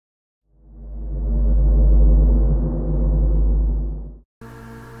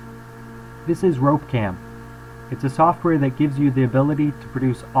This is RopeCAM. It's a software that gives you the ability to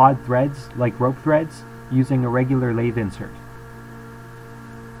produce odd threads, like rope threads, using a regular lathe insert.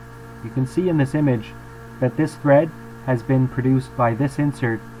 You can see in this image that this thread has been produced by this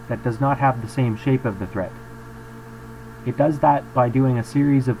insert that does not have the same shape of the thread. It does that by doing a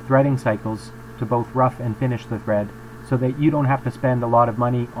series of threading cycles to both rough and finish the thread, so that you don't have to spend a lot of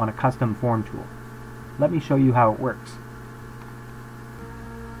money on a custom form tool. Let me show you how it works.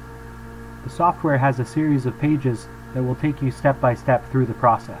 The software has a series of pages that will take you step by step through the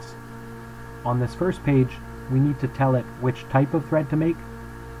process. On this first page, we need to tell it which type of thread to make,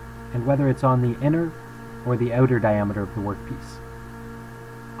 and whether it's on the inner or the outer diameter of the workpiece.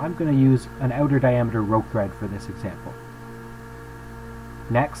 I'm going to use an outer diameter rope thread for this example.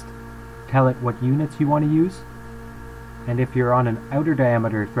 Next, tell it what units you want to use, and if you're on an outer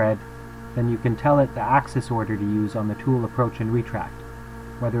diameter thread, then you can tell it the axis order to use on the tool approach and retract,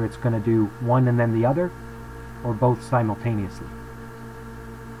 whether it's going to do one and then the other, or both simultaneously.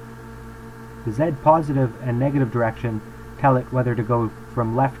 The Z positive and negative direction tell it whether to go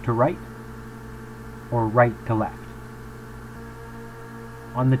from left to right, or right to left.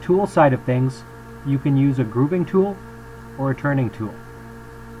 On the tool side of things, you can use a grooving tool or a turning tool.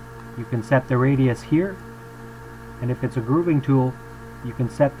 You can set the radius here, and if it's a grooving tool, you can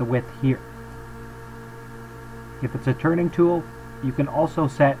set the width here. If it's a turning tool, you can also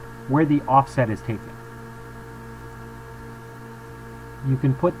set where the offset is taken. You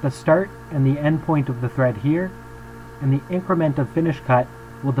can put the start and the end point of the thread here, and the increment of finish cut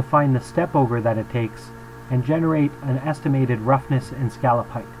will define the step over that it takes and generate an estimated roughness and scallop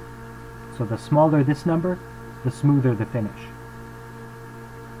height. So the smaller this number, the smoother the finish.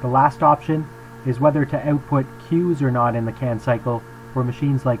 The last option is whether to output cues or not in the CAN cycle for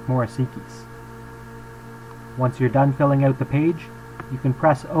machines like Morisiki's. Once you're done filling out the page, you can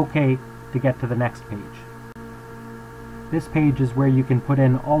press OK to get to the next page. This page is where you can put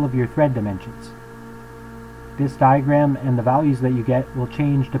in all of your thread dimensions. This diagram and the values that you get will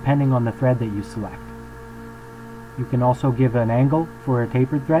change depending on the thread that you select. You can also give an angle for a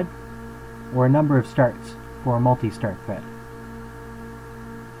tapered thread, or a number of starts for a multi-start thread.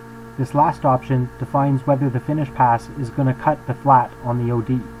 This last option defines whether the finish pass is going to cut the flat on the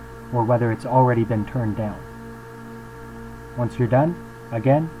OD, or whether it's already been turned down. Once you're done,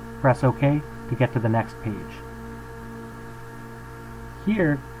 again, press OK to get to the next page.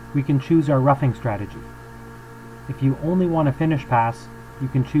 Here, we can choose our roughing strategy. If you only want a finish pass, you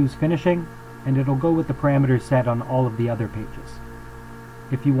can choose finishing, and it'll go with the parameters set on all of the other pages.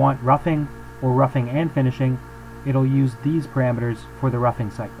 If you want roughing, or roughing and finishing, it'll use these parameters for the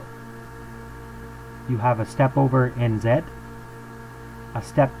roughing cycle. You have a step over in Z, a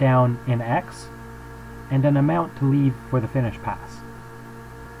step down in X, and an amount to leave for the finish pass.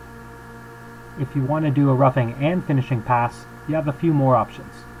 If you want to do a roughing and finishing pass, you have a few more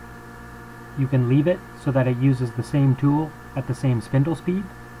options. You can leave it so that it uses the same tool at the same spindle speed,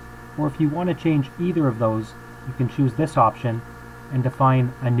 or if you want to change either of those, you can choose this option and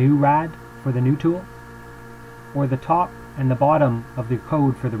define a new rad for the new tool, or the top and the bottom of the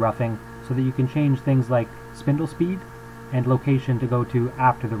code for the roughing so that you can change things like spindle speed and location to go to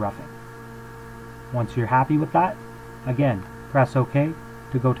after the roughing. Once you're happy with that, again, press OK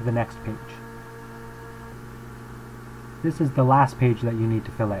to go to the next page. This is the last page that you need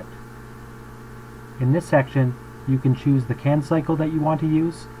to fill out. In this section, you can choose the CAN cycle that you want to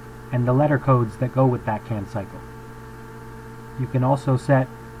use and the letter codes that go with that CAN cycle. You can also set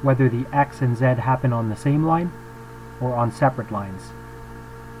whether the X and Z happen on the same line or on separate lines.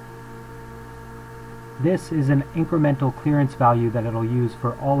 This is an incremental clearance value that it'll use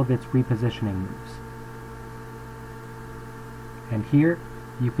for all of its repositioning moves. And here,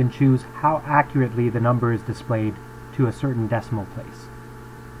 you can choose how accurately the number is displayed to a certain decimal place.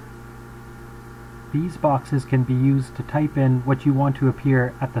 These boxes can be used to type in what you want to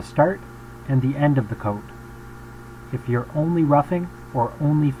appear at the start and the end of the code. If you're only roughing or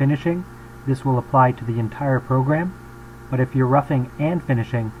only finishing, this will apply to the entire program, but if you're roughing and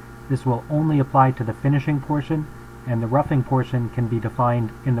finishing, this will only apply to the finishing portion, and the roughing portion can be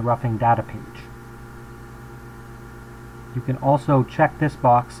defined in the roughing data page. You can also check this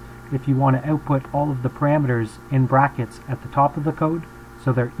box if you want to output all of the parameters in brackets at the top of the code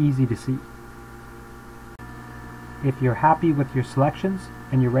so they're easy to see. If you're happy with your selections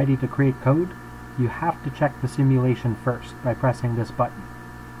and you're ready to create code, you have to check the simulation first by pressing this button.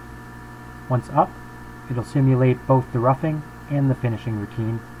 Once up, it'll simulate both the roughing and the finishing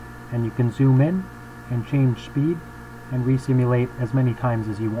routine, and you can zoom in and change speed and resimulate as many times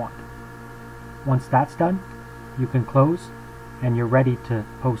as you want. Once that's done, you can close and you're ready to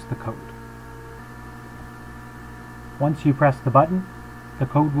post the code. Once you press the button, the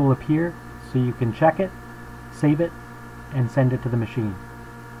code will appear so you can check it, save it, and send it to the machine.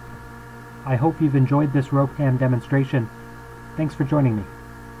 I hope you've enjoyed this RopeCAM demonstration. Thanks for joining me.